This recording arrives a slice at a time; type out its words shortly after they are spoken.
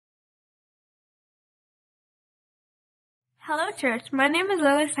Hello, church. My name is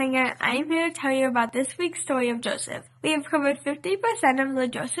Lily Sanger. I am here to tell you about this week's story of Joseph. We have covered 50% of the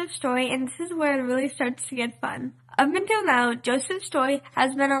Joseph story, and this is where it really starts to get fun. Up until now, Joseph's story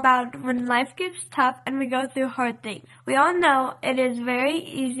has been about when life gets tough and we go through hard things. We all know it is very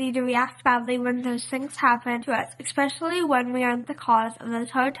easy to react badly when those things happen to us, especially when we aren't the cause of those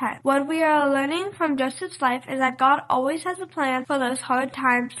hard times. What we are learning from Joseph's life is that God always has a plan for those hard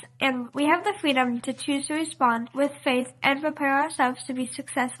times, and we have the freedom to choose to respond with faith and prepare ourselves to be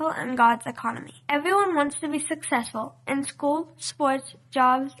successful in God's economy. Everyone wants to be successful in school, sports,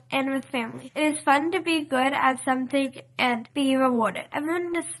 jobs, and with family. It is fun to be good at something and be rewarded.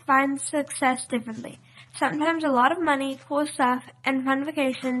 Everyone defines success differently. Sometimes a lot of money, cool stuff, and fun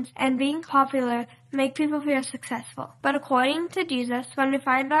vacations, and being popular make people feel successful. But according to Jesus, when we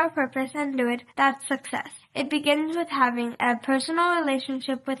find our purpose and do it, that's success. It begins with having a personal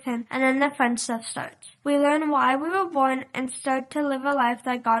relationship with Him, and then the fun stuff starts. We learn why we were born and start to live a life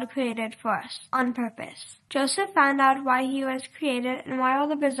that God created for us, on purpose. Joseph found out why he was created and why all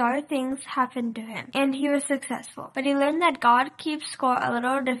the bizarre things happened to him, and he was successful. But he learned that God keeps score a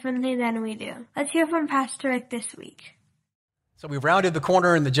little differently than we do. Let's hear from Pastor Rick this week. So we've rounded the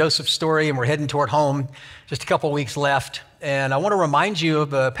corner in the Joseph story, and we're heading toward home. Just a couple weeks left. And I want to remind you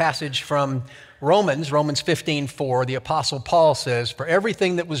of a passage from Romans 15:4. The Apostle Paul says, "For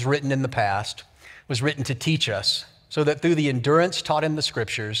everything that was written in the past was written to teach us, so that through the endurance taught in the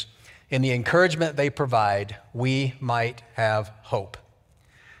Scriptures, in the encouragement they provide, we might have hope."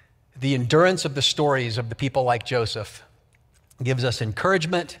 The endurance of the stories of the people like Joseph gives us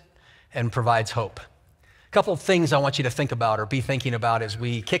encouragement and provides hope. A couple of things I want you to think about or be thinking about as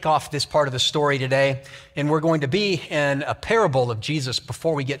we kick off this part of the story today. And we're going to be in a parable of Jesus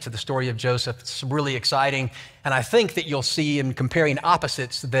before we get to the story of Joseph. It's really exciting. And I think that you'll see in comparing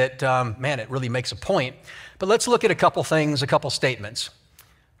opposites that, it really makes a point. But let's look at a couple things, a couple statements.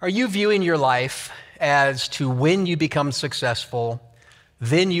 Are you viewing your life as to when you become successful,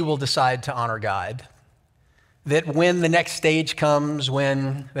 then you will decide to honor God? That when the next stage comes,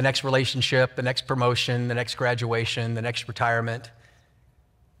 when the next relationship, the next promotion, the next graduation, the next retirement,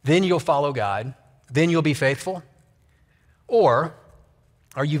 then you'll follow God, then you'll be faithful? Or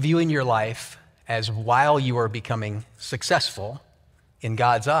are you viewing your life as while you are becoming successful in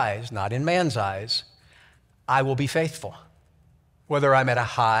God's eyes, not in man's eyes, I will be faithful, whether I'm at a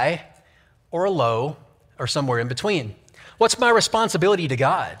high or a low or somewhere in between? What's my responsibility to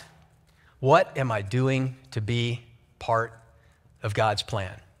God? What am I doing to be part of God's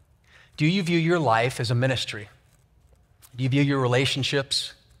plan? Do you view your life as a ministry? Do you view your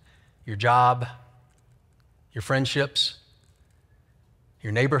relationships, your job, your friendships,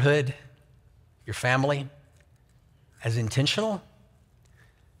 your neighborhood, your family as intentional?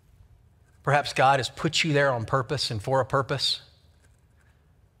 Perhaps God has put you there on purpose and for a purpose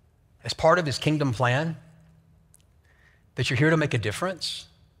as part of His kingdom plan, that you're here to make a difference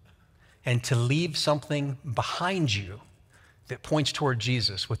and to leave something behind you that points toward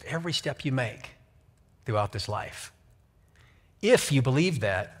Jesus with every step you make throughout this life. If you believe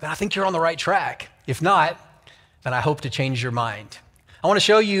that, then I think you're on the right track. If not, then I hope to change your mind. I want to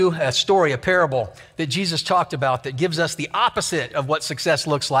show you a story, a parable that Jesus talked about that gives us the opposite of what success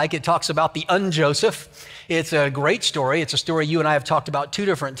looks like. It talks about the un-Joseph. It's a great story. It's a story you and I have talked about 2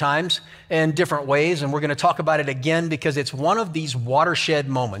 different times in different ways, and we're going to talk about it again because it's one of these watershed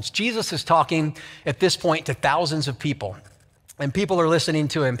moments. Jesus is talking at this point to thousands of people. And people are listening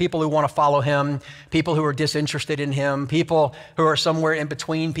to Him, people who want to follow Him, people who are disinterested in Him, people who are somewhere in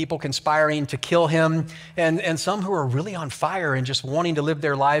between, people conspiring to kill Him, and some who are really on fire and just wanting to live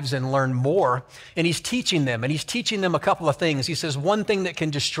their lives and learn more. And He's teaching them, a couple of things. He says one thing that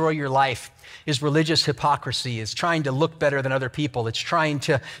can destroy your life is religious hypocrisy, is trying to look better than other people. It's trying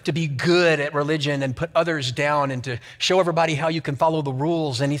to be good at religion and put others down and to show everybody how you can follow the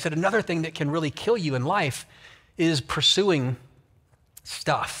rules. And He said another thing that can really kill you in life is pursuing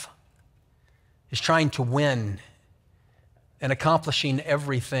stuff, is trying to win and accomplishing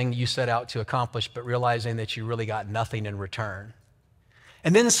everything you set out to accomplish, but realizing that you really got nothing in return.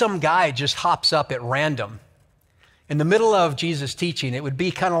 And then some guy just hops up at random in the middle of Jesus' teaching. It would be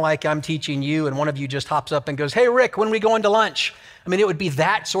kind of like I'm teaching you and one of you just hops up and goes, "Hey, Rick, when are we going to lunch?" I mean, it would be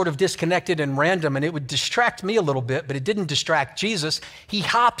that sort of disconnected and random, and it would distract me a little bit, but it didn't distract Jesus. He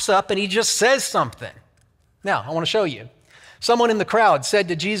hops up and he just says something. Now, I want to show you. Someone in the crowd said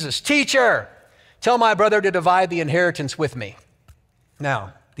to Jesus, "Teacher, tell my brother to divide the inheritance with me."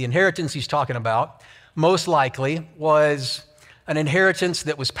 Now, the inheritance he's talking about most likely was an inheritance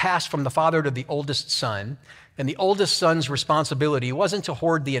that was passed from the father to the oldest son. And the oldest son's responsibility wasn't to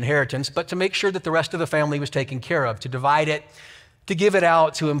hoard the inheritance, but to make sure that the rest of the family was taken care of, to divide it, to give it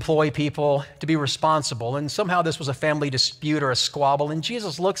out, to employ people, to be responsible. And somehow this was a family dispute or a squabble. And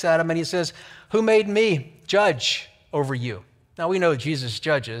Jesus looks at him and he says, "Who made me judge over you?" Now we know Jesus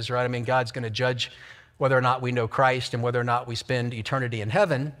judges, right? I mean, God's going to judge whether or not we know Christ and whether or not we spend eternity in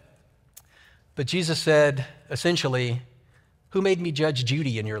heaven. But Jesus said, essentially, "Who made me judge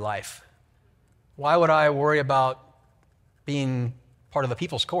Judy in your life? Why would I worry about being part of the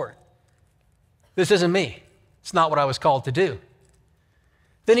people's court? This isn't me. It's not what I was called to do."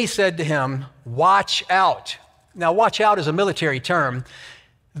 Then he said to him, "Watch out." Now, watch out is a military term.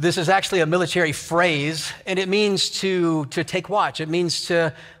 This is actually a military phrase, and it means to take watch. It means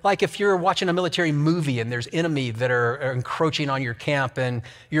to, like if you're watching a military movie and there's enemy that are encroaching on your camp and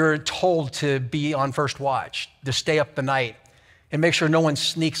you're told to be on first watch, to stay up the night and make sure no one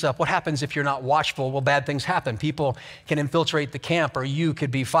sneaks up. What happens if you're not watchful? Well, bad things happen. People can infiltrate the camp, or you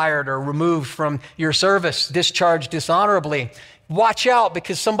could be fired or removed from your service, discharged dishonorably. Watch out,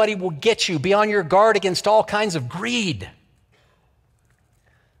 because somebody will get you. Be on your guard against all kinds of greed,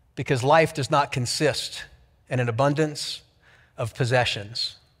 because life does not consist in an abundance of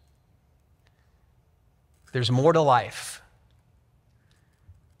possessions. There's more to life.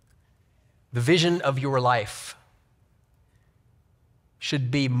 The vision of your life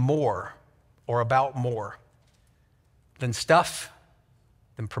should be more, or about more, than stuff,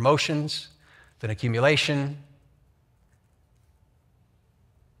 than promotions, than accumulation.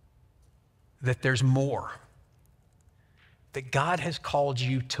 That there's more. That God has called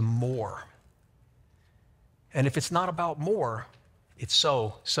you to more. And if it's not about more, it's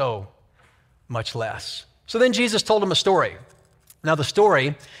so much less. So then Jesus told him a story. Now the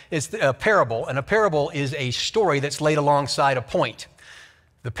story is a parable, and a parable is a story that's laid alongside a point.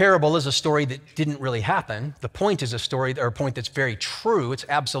 The parable is a story that didn't really happen. The point is a story or a point that's very true. It's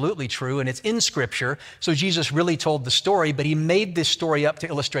absolutely true, and it's in Scripture. So Jesus really told the story, but he made this story up to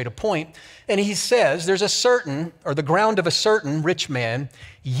illustrate a point. And he says there's the ground of a certain rich man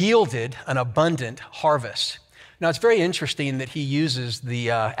yielded an abundant harvest. Now, it's very interesting that he uses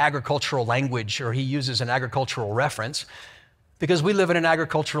the agricultural language, or he uses an agricultural reference, because we live in an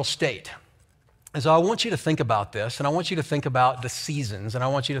agricultural state. And so I want you to think about this, and I want you to think about the seasons, and I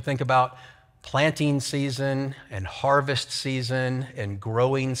want you to think about planting season and harvest season and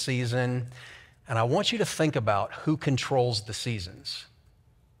growing season, and I want you to think about who controls the seasons.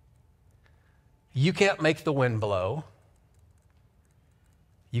 You can't make the wind blow.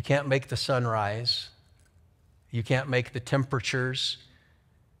 You can't make the sun rise. You can't make the temperatures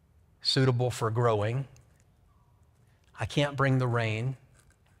suitable for growing. I can't bring the rain.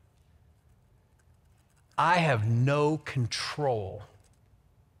 I have no control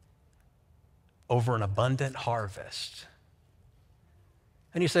over an abundant harvest.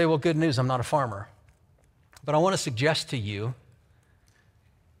 And you say, well, good news, I'm not a farmer. But I want to suggest to you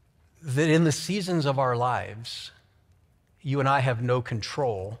that in the seasons of our lives, you and I have no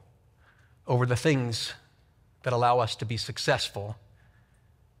control over the things that allow us to be successful,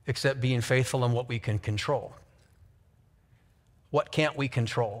 except being faithful in what we can control. What can't we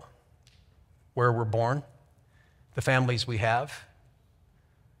control? Where we're born, the families we have,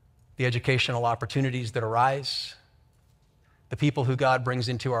 the educational opportunities that arise, the people who God brings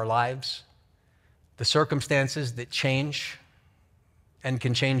into our lives, the circumstances that change and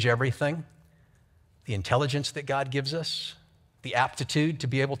can change everything, the intelligence that God gives us, the aptitude to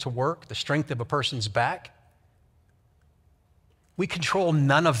be able to work, the strength of a person's back. We control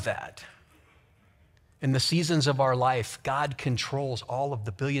none of that. In the seasons of our life, God controls all of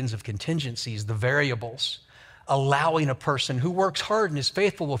the billions of contingencies, the variables, allowing a person who works hard and is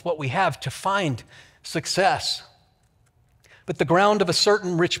faithful with what we have to find success. But the ground of a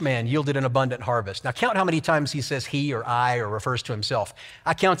certain rich man yielded an abundant harvest. Now count how many times he says he or I or refers to himself.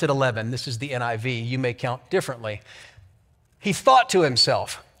 I counted 11. This is the NIV. You may count differently. He thought to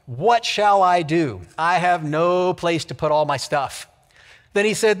himself, what shall I do? I have no place to put all my stuff. Then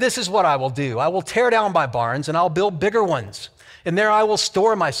he said, this is what I will do. I will tear down my barns and I'll build bigger ones. And there I will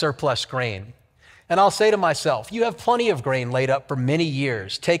store my surplus grain. And I'll say to myself, you have plenty of grain laid up for many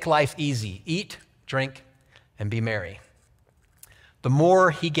years. Take life easy. Eat, drink, and be merry. The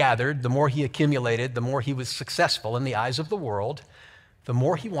more he gathered, the more he accumulated, the more he was successful in the eyes of the world, the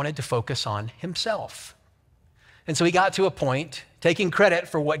more he wanted to focus on himself. And so he got to a point, taking credit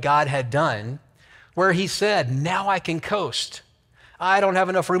for what God had done, where he said, now I can coast. I don't have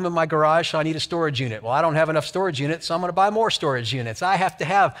enough room in my garage, so I need a storage unit. Well, I don't have enough storage units, so I'm going to buy more storage units. I have to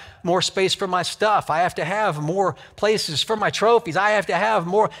have more space for my stuff. I have to have more places for my trophies. I have to have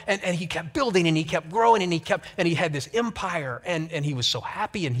more. And he kept building, and he kept growing, and he had this empire, and he was so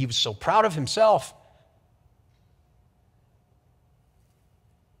happy, and he was so proud of himself.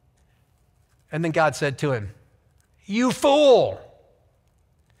 And then God said to him, "You fool!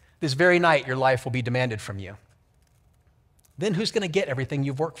 This very night your life will be demanded from you. Then who's going to get everything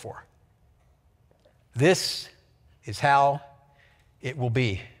you've worked for?" This is how it will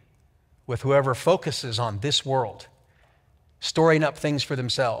be with whoever focuses on this world, storing up things for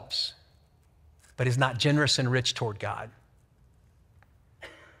themselves, but is not generous and rich toward God.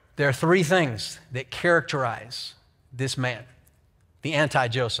 There are three things that characterize this man, the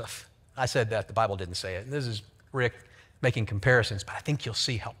anti-Joseph. I said that, the Bible didn't say it. This is Rick making comparisons, but I think you'll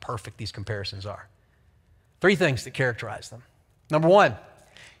see how perfect these comparisons are. Three things that characterize them. Number one,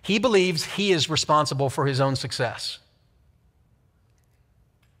 he believes he is responsible for his own success.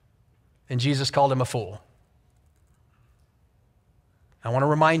 And Jesus called him a fool. I want to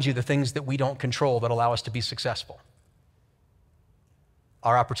remind you the things that we don't control that allow us to be successful.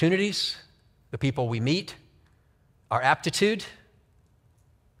 Our opportunities, the people we meet, our aptitude,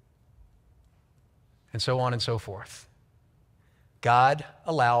 and so on and so forth. God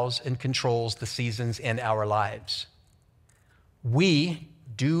allows and controls the seasons in our lives. We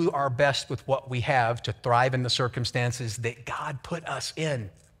do our best with what we have to thrive in the circumstances that God put us in.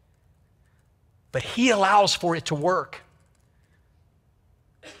 But He allows for it to work.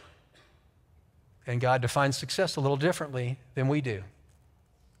 And God defines success a little differently than we do.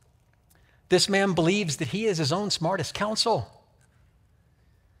 This man believes that he is his own smartest counsel.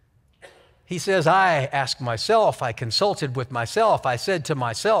 He says, I asked myself, I consulted with myself, I said to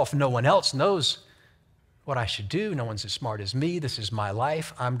myself, no one else knows what I should do. No one's as smart as me. This is my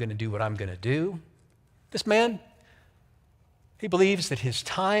life. I'm going to do what I'm going to do. This man, he believes that his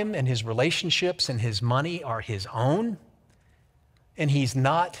time and his relationships and his money are his own, and he's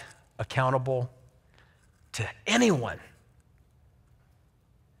not accountable to anyone.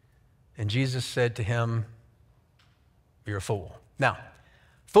 And Jesus said to him, you're a fool. Now,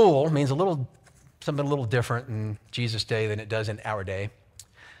 fool means something a little different in Jesus' day than it does in our day.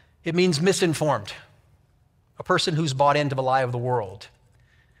 It means misinformed, a person who's bought into the lie of the world,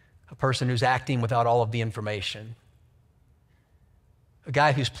 a person who's acting without all of the information, a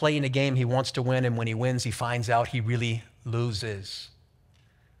guy who's playing a game he wants to win, and when he wins, he finds out he really loses,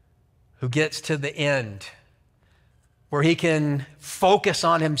 who gets to the end where he can focus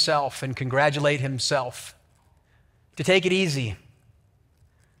on himself and congratulate himself, to take it easy,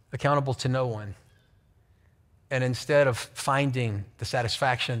 accountable to no one. And instead of finding the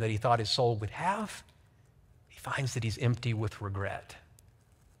satisfaction that he thought his soul would have, he finds that he's empty with regret.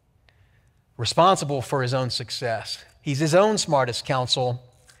 Responsible for his own success. He's his own smartest counsel.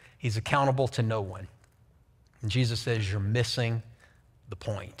 He's accountable to no one. And Jesus says, you're missing the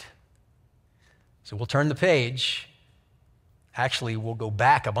point. So we'll turn the page. Actually, we'll go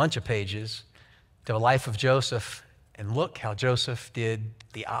back a bunch of pages to the life of Joseph and look how Joseph did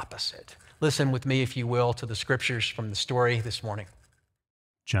the opposite. Listen with me, if you will, to the scriptures from the story this morning.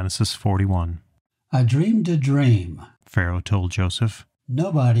 Genesis 41. I dreamed a dream. Pharaoh told Joseph.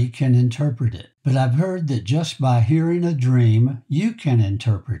 Nobody can interpret it, but I've heard that just by hearing a dream, you can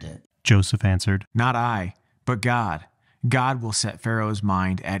interpret it. Joseph answered, Not I, but God. God will set Pharaoh's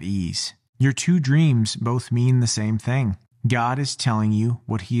mind at ease. Your two dreams both mean the same thing. God is telling you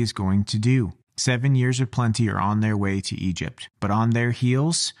what He is going to do. 7 years of plenty are on their way to Egypt, but on their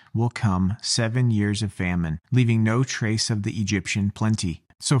heels will come 7 years of famine, leaving no trace of the Egyptian plenty.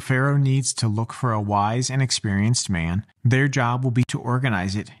 So Pharaoh needs to look for a wise and experienced man. Their job will be to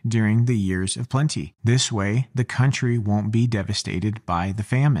organize it during the years of plenty. This way, the country won't be devastated by the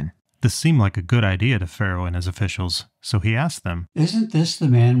famine. This seemed like a good idea to Pharaoh and his officials, so he asked them, Isn't this the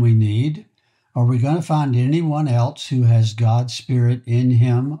man we need? Are we going to find anyone else who has God's Spirit in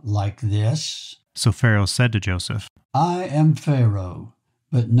him like this? So Pharaoh said to Joseph, I am Pharaoh,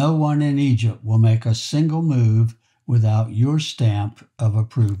 but no one in Egypt will make a single move without your stamp of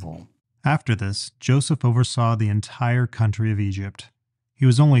approval. After this, Joseph oversaw the entire country of Egypt. He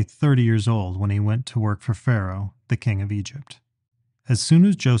was only 30 years old when he went to work for Pharaoh, the king of Egypt. As soon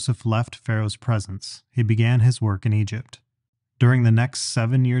as Joseph left Pharaoh's presence, he began his work in Egypt. During the next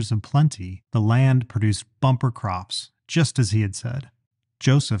 7 years of plenty, the land produced bumper crops, just as he had said.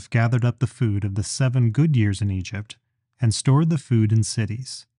 Joseph gathered up the food of the 7 good years in Egypt and stored the food in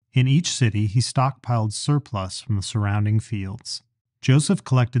cities. In each city, he stockpiled surplus from the surrounding fields. Joseph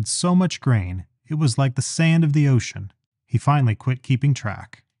collected so much grain, it was like the sand of the ocean. He finally quit keeping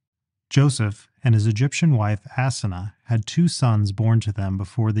track. Joseph and his Egyptian wife Asenath had 2 sons born to them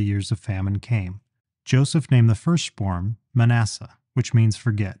before the years of famine came. Joseph named the firstborn Manasseh, which means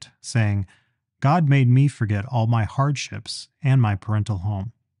forget, saying, God made me forget all my hardships and my parental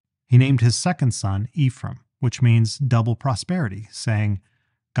home. He named his second son Ephraim, which means double prosperity, saying,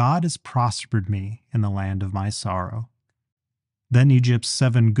 God has prospered me in the land of my sorrow. Then Egypt's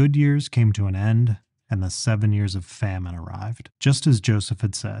 7 good years came to an end, and the 7 years of famine arrived, just as Joseph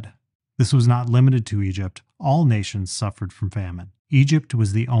had said. This was not limited to Egypt. All nations suffered from famine. Egypt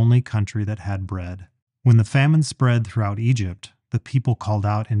was the only country that had bread. When the famine spread throughout Egypt, the people called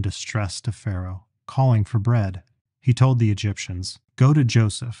out in distress to Pharaoh, calling for bread. He told the Egyptians, Go to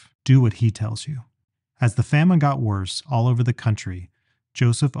Joseph, do what he tells you. As the famine got worse all over the country,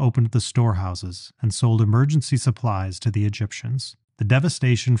 Joseph opened the storehouses and sold emergency supplies to the Egyptians. The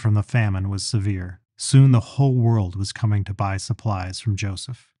devastation from the famine was severe. Soon the whole world was coming to buy supplies from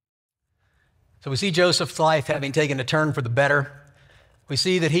Joseph. So we see Joseph's life having taken a turn for the better. We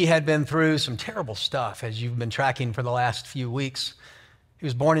see that he had been through some terrible stuff, as you've been tracking for the last few weeks. He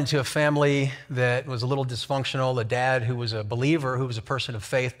was born into a family that was a little dysfunctional, a dad who was a believer, who was a person of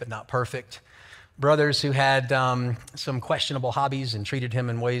faith but not perfect, brothers who had some questionable hobbies and treated him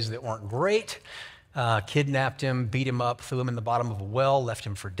in ways that weren't great, kidnapped him, beat him up, threw him in the bottom of a well, left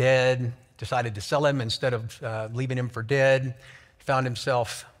him for dead, decided to sell him instead of leaving him for dead, found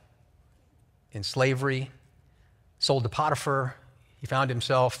himself in slavery, sold to Potiphar. He found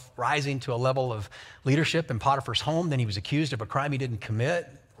himself rising to a level of leadership in Potiphar's home. Then he was accused of a crime he didn't commit,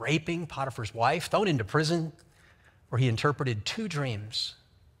 raping Potiphar's wife, thrown into prison, where he interpreted 2 dreams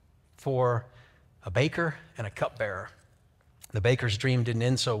for a baker and a cupbearer. The baker's dream didn't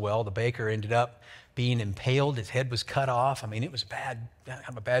end so well. The baker ended up being impaled. His head was cut off. I mean, it was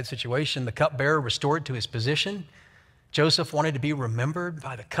a bad situation. The cupbearer restored to his position. Joseph wanted to be remembered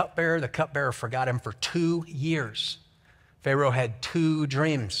by the cupbearer. The cupbearer forgot him for 2 years. Pharaoh had 2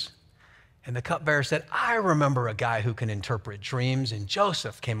 dreams. And the cupbearer said, I remember a guy who can interpret dreams. And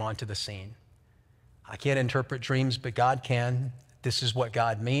Joseph came onto the scene. I can't interpret dreams, but God can. This is what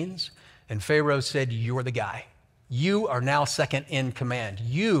God means. And Pharaoh said, you're the guy. You are now second in command.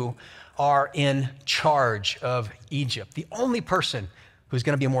 You are in charge of Egypt. The only person who's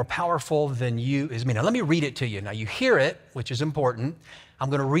going to be more powerful than you is me. Now, let me read it to you. Now, you hear it, which is important. I'm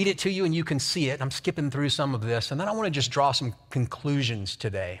going to read it to you, and you can see it. I'm skipping through some of this, and then I want to just draw some conclusions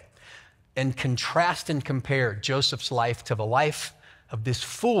today and contrast and compare Joseph's life to the life of this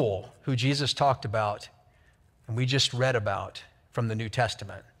fool who Jesus talked about and we just read about from the New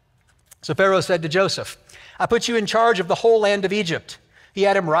Testament. So Pharaoh said to Joseph, I put you in charge of the whole land of Egypt. He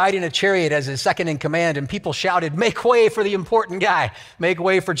had him ride in a chariot as his second in command, and people shouted, make way for the important guy. Make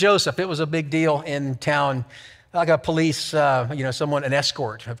way for Joseph. It was a big deal in town. Like a police, someone, an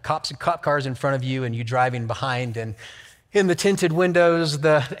escort, have cops and cop cars in front of you and you driving behind. And in the tinted windows,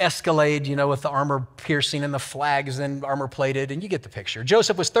 the Escalade, with the armor piercing and the flags and armor plated, and you get the picture.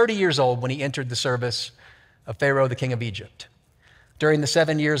 Joseph was 30 years old when he entered the service of Pharaoh, the king of Egypt. During the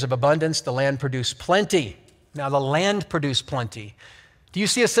 7 years of abundance, the land produced plenty. Now, the land produced plenty. Do you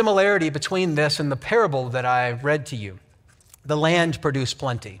see a similarity between this and the parable that I read to you? The land produced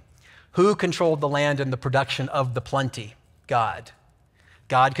plenty. Who controlled the land and the production of the plenty? God.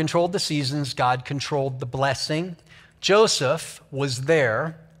 God controlled the seasons. God controlled the blessing. Joseph was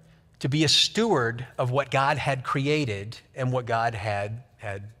there to be a steward of what God had created and what God had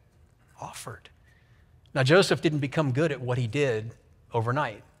offered. Now, Joseph didn't become good at what he did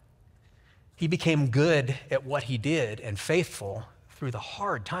overnight. He became good at what he did and faithful through the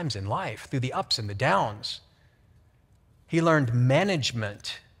hard times in life, through the ups and the downs. He learned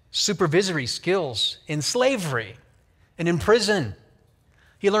management, supervisory skills in slavery and in prison.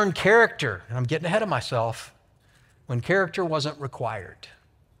 He learned character, and I'm getting ahead of myself, when character wasn't required.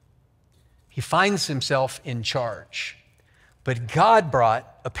 He finds himself in charge. But God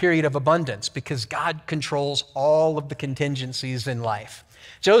brought a period of abundance because God controls all of the contingencies in life.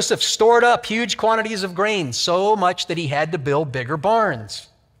 Joseph stored up huge quantities of grain, so much that he had to build bigger barns.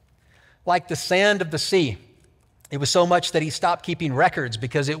 Like the sand of the sea, it was so much that he stopped keeping records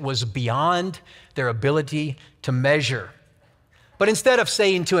because it was beyond their ability to measure. But instead of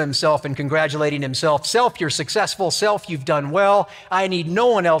saying to himself and congratulating himself, self, you're successful, self, you've done well, I need no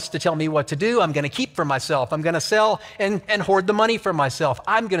one else to tell me what to do, I'm going to keep for myself, I'm going to sell and hoard the money for myself,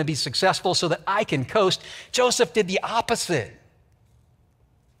 I'm going to be successful so that I can coast, Joseph did the opposite.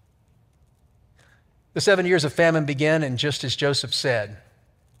 The 7 years of famine began, and just as Joseph said,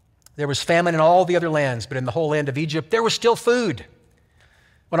 there was famine in all the other lands, but in the whole land of Egypt, there was still food.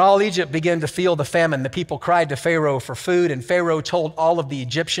 When all Egypt began to feel the famine, the people cried to Pharaoh for food, and Pharaoh told all of the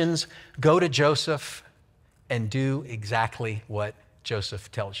Egyptians, go to Joseph and do exactly what Joseph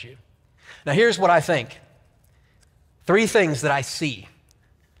tells you. Now here's what I think. 3 things that I see.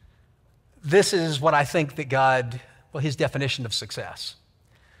 This is what I think that God, well, his definition of success.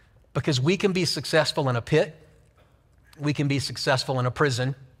 Because we can be successful in a pit, we can be successful in a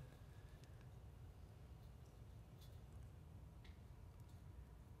prison,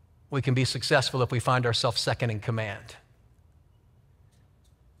 we can be successful if we find ourselves second in command.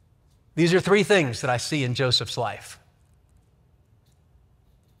 These are 3 things that I see in Joseph's life.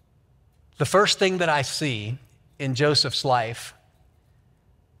 The first thing that I see in Joseph's life,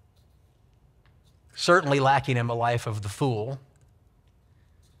 certainly lacking him a life of the fool,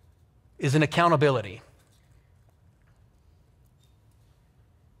 is an accountability.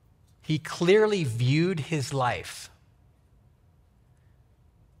 He clearly viewed his life.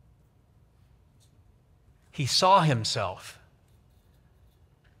 He saw himself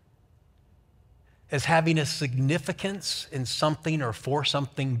as having a significance in something or for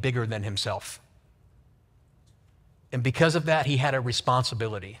something bigger than himself. And because of that, he had a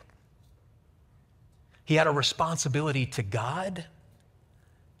responsibility. He had a responsibility to God,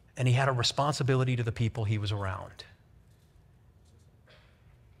 and he had a responsibility to the people he was around.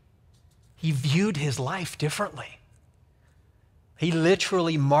 He viewed his life differently. He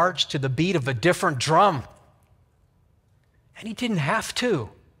literally marched to the beat of a different drum. And he didn't have to.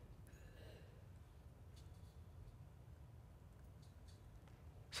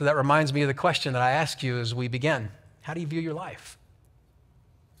 So that reminds me of the question that I asked you as we begin. How do you view your life?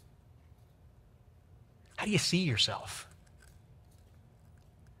 How do you see yourself?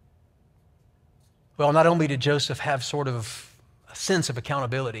 Well, not only did Joseph have sort of a sense of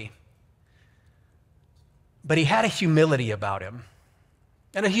accountability, but he had a humility about him.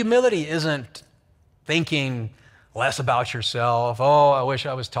 And a humility isn't thinking less about yourself. Oh, I wish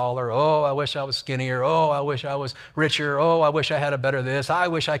I was taller. Oh, I wish I was skinnier. Oh, I wish I was richer. Oh, I wish I had a better this. I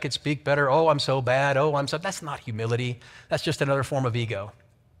wish I could speak better. Oh, I'm so bad. Oh, I'm so... That's not humility. That's just another form of ego.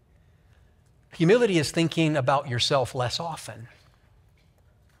 Humility is thinking about yourself less often.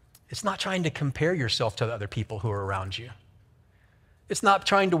 It's not trying to compare yourself to the other people who are around you. It's not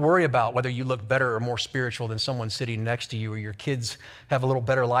trying to worry about whether you look better or more spiritual than someone sitting next to you, or your kids have a little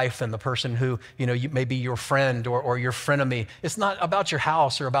better life than the person who, may be your friend or your frenemy. It's not about your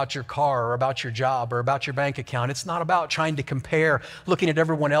house or about your car or about your job or about your bank account. It's not about trying to compare, looking at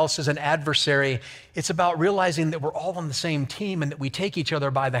everyone else as an adversary. It's about realizing that we're all on the same team and that we take each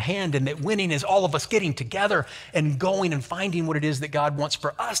other by the hand, and that winning is all of us getting together and going and finding what it is that God wants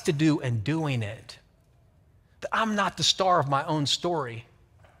for us to do and doing it. That I'm not the star of my own story.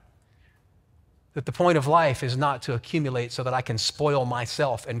 That the point of life is not to accumulate so that I can spoil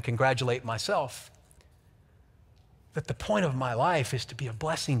myself and congratulate myself. That the point of my life is to be a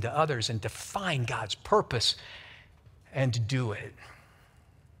blessing to others and to find God's purpose and to do it.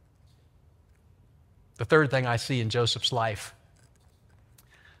 The third thing I see in Joseph's life,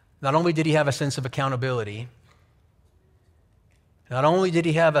 not only did he have a sense of accountability, not only did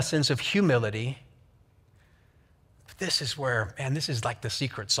he have a sense of humility, this is where, man, this is like the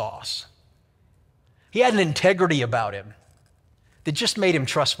secret sauce. He had an integrity about him that just made him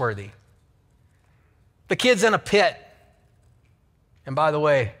trustworthy. The kid's in a pit. And by the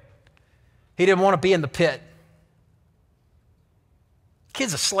way, he didn't want to be in the pit.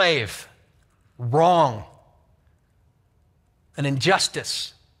 Kid's a slave. Wrong. An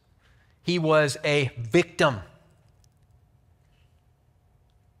injustice. He was a victim.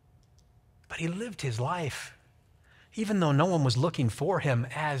 But he lived his life even though no one was looking for him,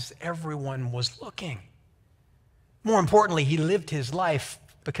 as everyone was looking. More importantly, he lived his life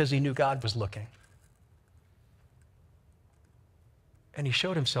because he knew God was looking. And he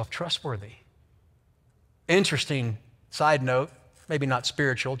showed himself trustworthy. Interesting side note, maybe not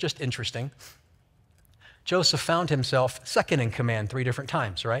spiritual, just interesting. Joseph found himself second in command 3 different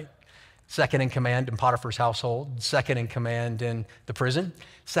times, right? Second in command in Potiphar's household, second in command in the prison,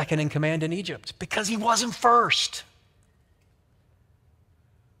 second in command in Egypt, because he wasn't first.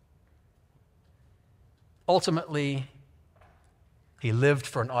 Ultimately, he lived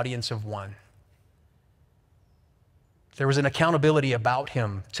for an audience of one. There was an accountability about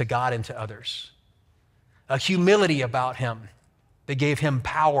him to God and to others, a humility about him that gave him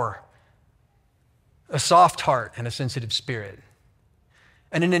power, a soft heart and a sensitive spirit,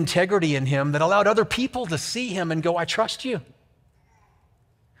 and an integrity in him that allowed other people to see him and go, I trust you.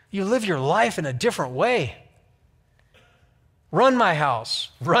 You live your life in a different way. Run my house,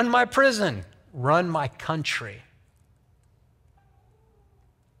 run my prison, run my country.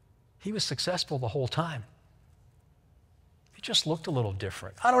 He was successful the whole time. He just looked a little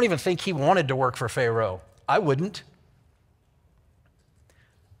different. I don't even think he wanted to work for Pharaoh. I wouldn't.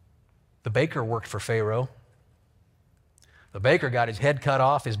 The baker worked for Pharaoh. The baker got his head cut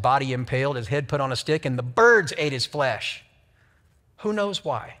off, his body impaled, his head put on a stick, and the birds ate his flesh. Who knows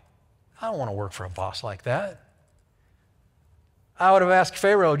why? I don't want to work for a boss like that. I would have asked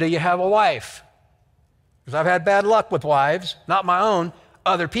Pharaoh, do you have a wife? Because I've had bad luck with wives, not my own,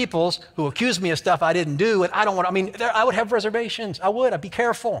 other people's, who accuse me of stuff I didn't do, and I don't want to, I would have reservations. I'd be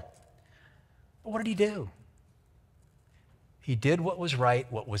careful. But what did he do? He did what was right,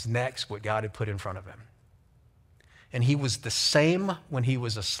 what was next, what God had put in front of him. And he was the same when he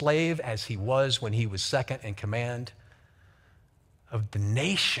was a slave as he was when he was second in command of the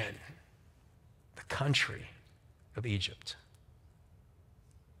nation, the country of Egypt.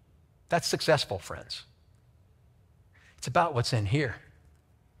 That's successful, friends. It's about what's in here,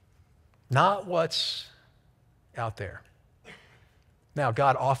 not what's out there. Now,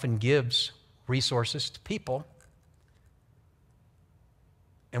 God often gives resources to people,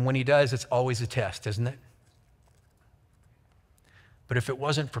 and when he does, it's always a test, isn't it? But if it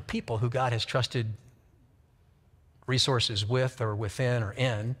wasn't for people who God has trusted resources with or within or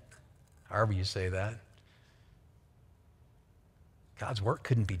in, however you say that, God's work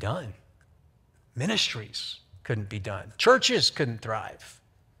couldn't be done. Ministries couldn't be done. Churches couldn't thrive.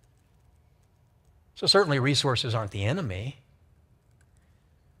 So certainly resources aren't the enemy,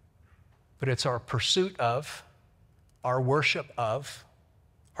 but it's our pursuit of, our worship of,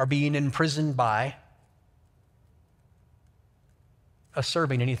 our being imprisoned by, us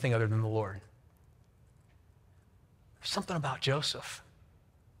serving anything other than the Lord. There's something about Joseph.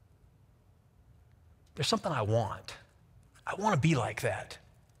 There's something I want. I want to be like that.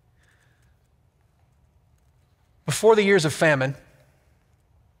 Before the years of famine,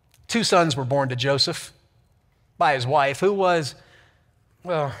 2 sons were born to Joseph by his wife, who was,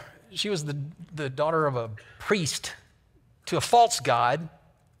 well, she was the daughter of a priest to a false god.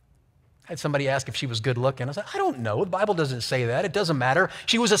 I had somebody ask if she was good looking. I said, I don't know. The Bible doesn't say that. It doesn't matter.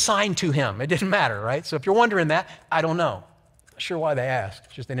 She was assigned to him. It didn't matter, right? So if you're wondering that, I don't know. Not sure why they asked.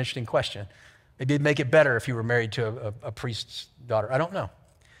 It's just an interesting question. They did make it better if you were married to a priest's daughter. I don't know.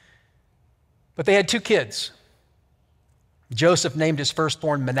 But they had 2 kids. Joseph named his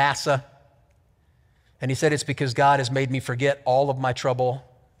firstborn Manasseh, and he said, it's because God has made me forget all of my trouble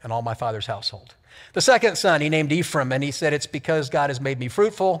and all my father's household. The second son he named Ephraim, and he said, it's because God has made me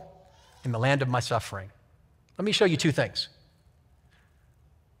fruitful in the land of my suffering. Let me show you 2 things.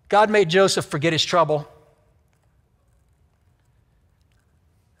 God made Joseph forget his trouble.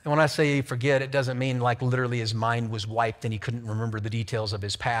 And when I say forget, it doesn't mean like literally his mind was wiped and he couldn't remember the details of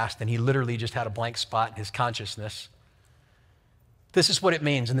his past and he literally just had a blank spot in his consciousness. This is what it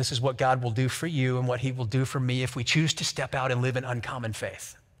means, and this is what God will do for you and what he will do for me if we choose to step out and live in uncommon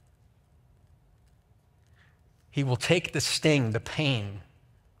faith. He will take the sting, the pain,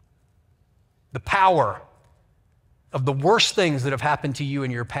 the power of the worst things that have happened to you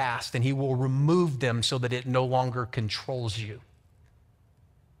in your past, and he will remove them so that it no longer controls you.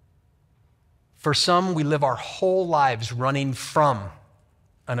 For some, we live our whole lives running from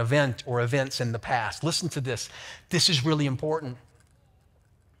an event or events in the past. Listen to this. This is really important.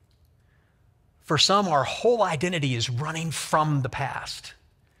 For some, our whole identity is running from the past.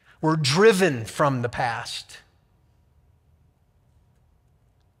 We're driven from the past.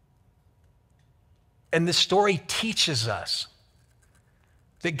 And this story teaches us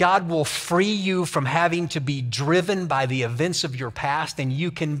that God will free you from having to be driven by the events of your past, and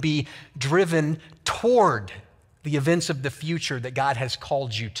you can be driven toward the events of the future that God has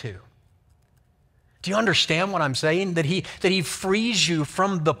called you to. Do you understand what I'm saying? That he frees you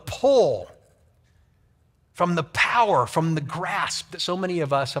from the pull, from the power, from the grasp that so many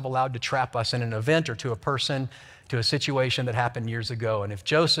of us have allowed to trap us in an event or to a person, to a situation that happened years ago. And if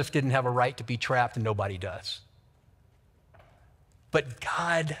Joseph didn't have a right to be trapped, then nobody does. But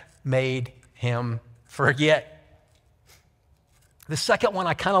God made him forget. The second one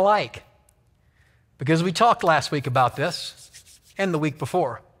I kind of like, because we talked last week about this and the week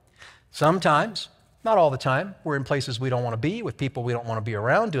before. Sometimes, not all the time, we're in places we don't want to be, with people we don't want to be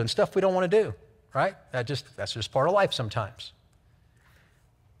around, doing stuff we don't want to do, right? That's just part of life sometimes.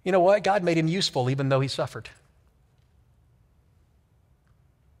 You know what? God made him useful even though he suffered.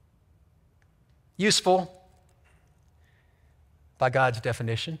 Useful by God's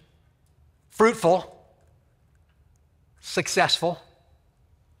definition. Fruitful. Successful.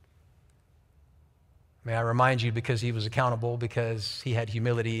 May I remind you, because he was accountable, because he had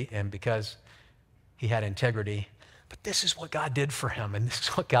humility, and because he had integrity, But this is what God did for him, and this is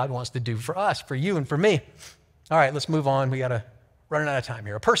what God wants to do for us, for you and for me. All right, let's move on. We got to run out of time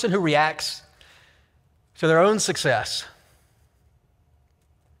here. A person who reacts to their own success.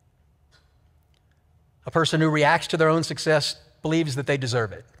 A person who reacts to their own success believes that they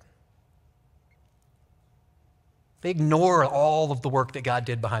deserve it. They ignore all of the work that God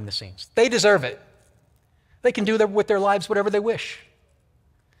did behind the scenes. They deserve it. They can do with their lives whatever they wish.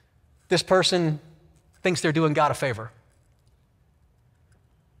 This person thinks they're doing God a favor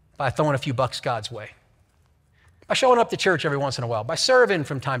by throwing a few bucks God's way, by showing up to church every once in a while, by serving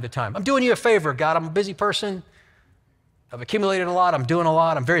from time to time. I'm doing you a favor, God. I'm a busy person. I've accumulated a lot. I'm doing a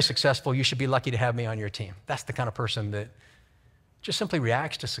lot. I'm very successful. You should be lucky to have me on your team. That's the kind of person that just simply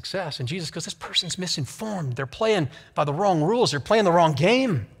reacts to success. And Jesus goes, this person's misinformed. They're playing by the wrong rules. They're playing the wrong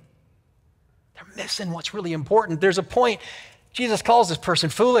game. They're missing what's really important. There's a point. Jesus calls this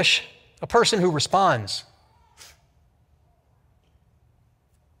person foolish, a person who responds.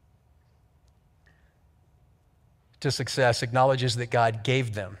 To success, acknowledges that God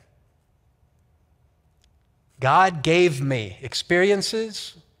gave them. God gave me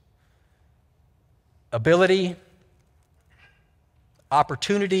experiences, ability,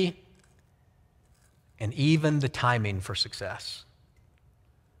 opportunity, and even the timing for success.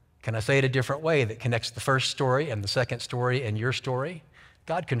 Can I say it a different way that connects the first story and the second story and your story?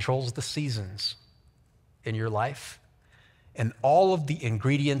 God controls the seasons in your life and all of the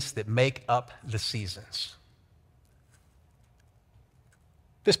ingredients that make up the seasons.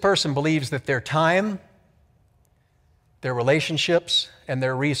 This person believes that their time, their relationships, and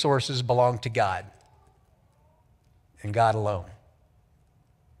their resources belong to God and God alone.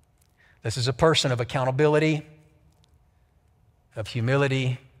 This is a person of accountability, of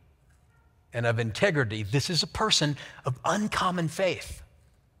humility, and of integrity. This is a person of uncommon faith.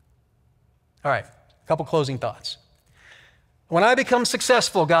 All right, a couple closing thoughts. When I become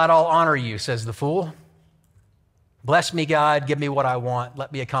successful, God, I'll honor you, says the fool. Bless me, God, give me what I want.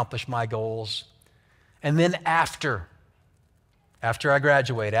 Let me accomplish my goals. And then after I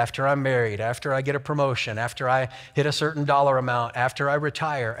graduate, after I'm married, after I get a promotion, after I hit a certain dollar amount, after I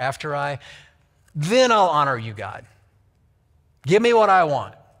retire, then I'll honor you, God. Give me what I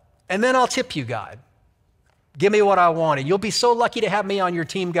want. And then I'll tip you, God. Give me what I want. And you'll be so lucky to have me on your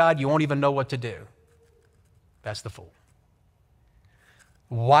team, God, you won't even know what to do. That's the fool.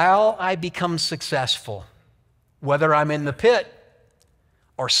 While I become successful, whether I'm in the pit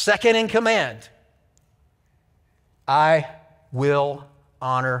or second in command, I will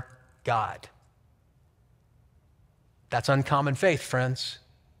honor God. That's uncommon faith, friends.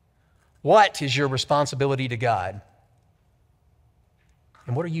 What is your responsibility to God?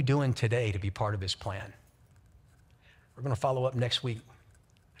 And what are you doing today to be part of his plan? We're going to follow up next week.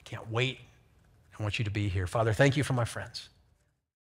 I can't wait. I want you to be here. Father, thank you for my friends.